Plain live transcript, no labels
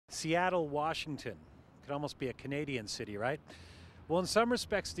Seattle, Washington. Could almost be a Canadian city, right? Well, in some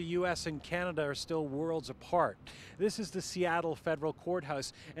respects, the U.S. and Canada are still worlds apart. This is the Seattle Federal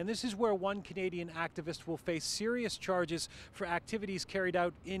Courthouse, and this is where one Canadian activist will face serious charges for activities carried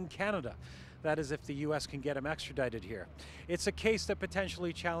out in Canada. That is, if the U.S. can get him extradited here. It's a case that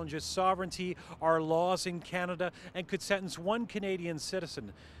potentially challenges sovereignty, our laws in Canada, and could sentence one Canadian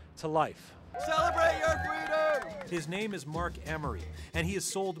citizen to life. Celebrate your freedom! His name is Marc Emery, and he has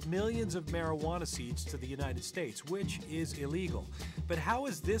sold millions of marijuana seeds to the United States, which is illegal. But how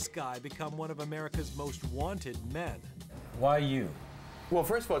has this guy become one of America's most wanted men? Why you? Well,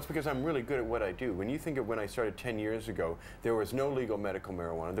 first of all, it's because I'm really good at what I do. When you think of when I started 10 years ago, there was no legal medical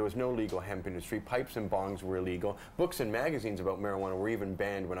marijuana, there was no legal hemp industry, pipes and bongs were illegal, books and magazines about marijuana were even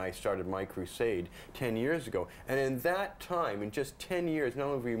banned when I started my crusade 10 years ago. And in that time, in just 10 years, not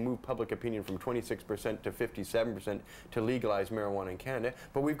only have we moved public opinion from 26% to 57% to legalize marijuana in Canada,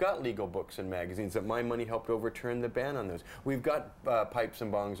 but we've got legal books and magazines that my money helped overturn the ban on those. We've got pipes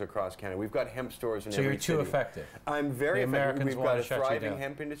and bongs across Canada. We've got hemp stores in every city. So you're too effective. I'm very effective. We've got a thriving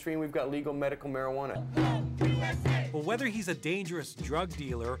hemp industry, and we've got legal medical marijuana. Well, whether he's a dangerous drug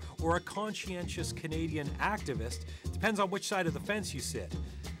dealer or a conscientious Canadian activist depends on which side of the fence you sit.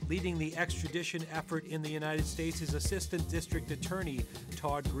 Leading the extradition effort in the United States is Assistant District Attorney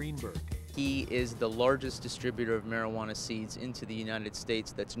Todd Greenberg. He is the largest distributor of marijuana seeds into the United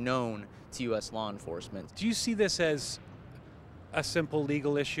States that's known to U.S. law enforcement. Do you see this as a simple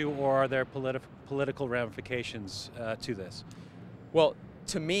legal issue, or are there political ramifications to this? Well,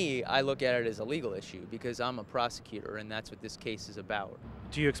 to me, I look at it as a legal issue because I'm a prosecutor and that's what this case is about.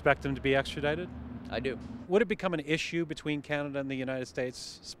 Do you expect him to be extradited? I do. Would it become an issue between Canada and the United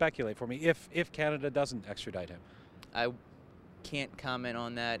States? Speculate for me, if Canada doesn't extradite him. I can't comment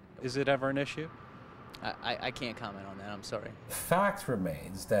on that. Is it ever an issue? I can't comment on that, I'm sorry. Fact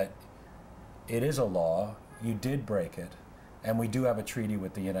remains that it is a law, you did break it, and we do have a treaty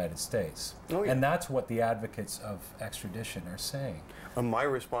with the United States. Oh, yeah. And that's what the advocates of extradition are saying. My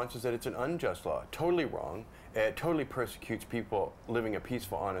response is that it's an unjust law, totally wrong. It totally persecutes people living a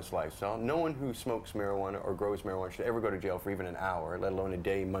peaceful, honest lifestyle. No one who smokes marijuana or grows marijuana should ever go to jail for even an hour, let alone a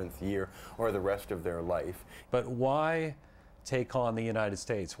day, month, year, or the rest of their life. But why take on the United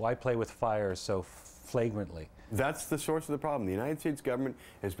States? Why play with fire so flagrantly? That's the source of the problem. The United States government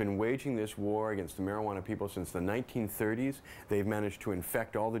has been waging this war against the marijuana people since the 1930s. They've managed to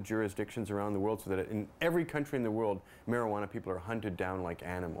infect all the jurisdictions around the world so that in every country in the world, marijuana people are hunted down like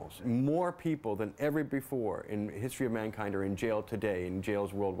animals. More people than ever before in the history of mankind are in jail today, in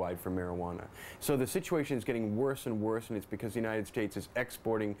jails worldwide for marijuana. So the situation is getting worse and worse, and it's because the United States is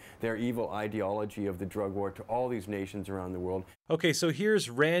exporting their evil ideology of the drug war to all these nations around the world. Okay, so here's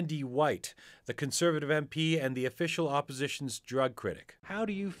Randy White, the Conservative MP and the official opposition's drug critic. How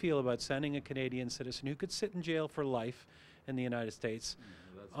do you feel about sending a Canadian citizen who could sit in jail for life in the United States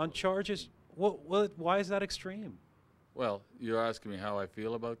on charges? Well, why is that extreme? Well, you're asking me how I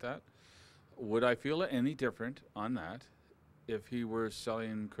feel about that. Would I feel any different on that if he were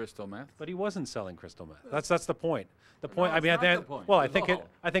selling crystal meth? But he wasn't selling crystal meth. That's the point. The point. No, I mean, it's not the point. well, I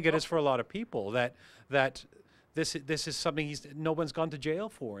think it is for a lot of people that this is something no one's gone to jail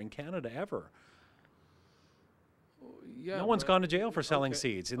for in Canada ever. Yeah, no one's gone to jail for selling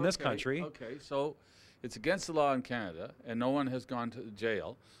seeds in this country. Okay, so it's against the law in Canada, and no one has gone to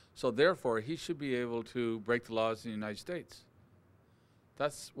jail. So therefore, he should be able to break the laws in the United States.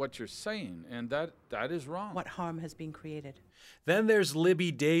 That's what you're saying, and that is wrong. What harm has been created? Then there's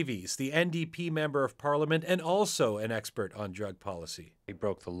Libby Davies, the NDP member of Parliament and also an expert on drug policy. He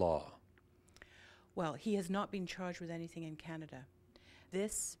broke the law. Well, he has not been charged with anything in Canada.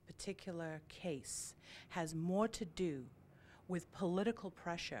 This particular case has more to do with political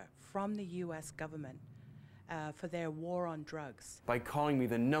pressure from the U.S. government for their war on drugs. By calling me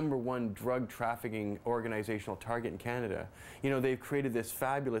the #1 drug trafficking organizational target in Canada, you know, they've created this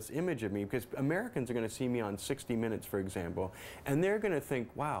fabulous image of me because Americans are going to see me on 60 Minutes, for example, and they're going to think,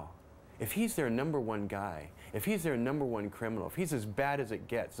 wow, if he's their #1 guy, if he's their #1 criminal, if he's as bad as it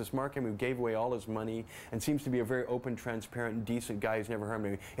gets, this Marc Emery who gave away all his money and seems to be a very open, transparent, and decent guy who's never harmed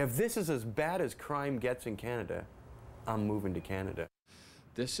anyone, if this is as bad as crime gets in Canada, I'm moving to Canada.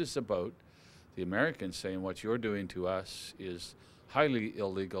 This is about the Americans saying what you're doing to us is highly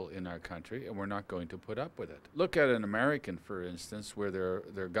illegal in our country, and we're not going to put up with it. Look at an American, for instance, where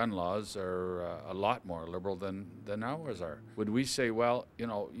their gun laws are a lot more liberal than ours are. Would we say, well, you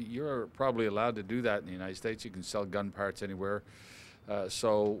know, you're probably allowed to do that in the United States, you can sell gun parts anywhere,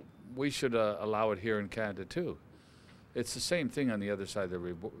 so we should allow it here in Canada too? It's the same thing on the other side of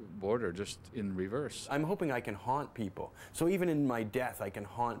the border, just in reverse. I'm hoping I can haunt people. So even in my death, I can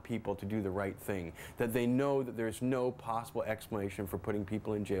haunt people to do the right thing. That they know that there's no possible explanation for putting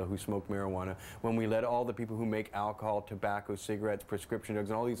people in jail who smoke marijuana when we let all the people who make alcohol, tobacco, cigarettes, prescription drugs,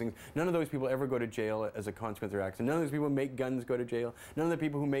 and all these things, none of those people ever go to jail as a consequence of their accident. None of those people who make guns go to jail. None of the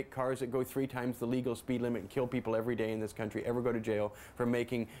people who make cars that go 3 times the legal speed limit and kill people every day in this country ever go to jail for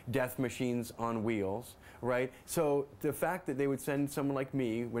making death machines on wheels, right? So the fact that they would send someone like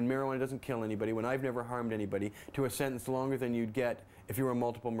me, when marijuana doesn't kill anybody, when I've never harmed anybody, to a sentence longer than you'd get if you were a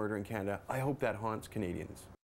multiple murder in Canada, I hope that haunts Canadians.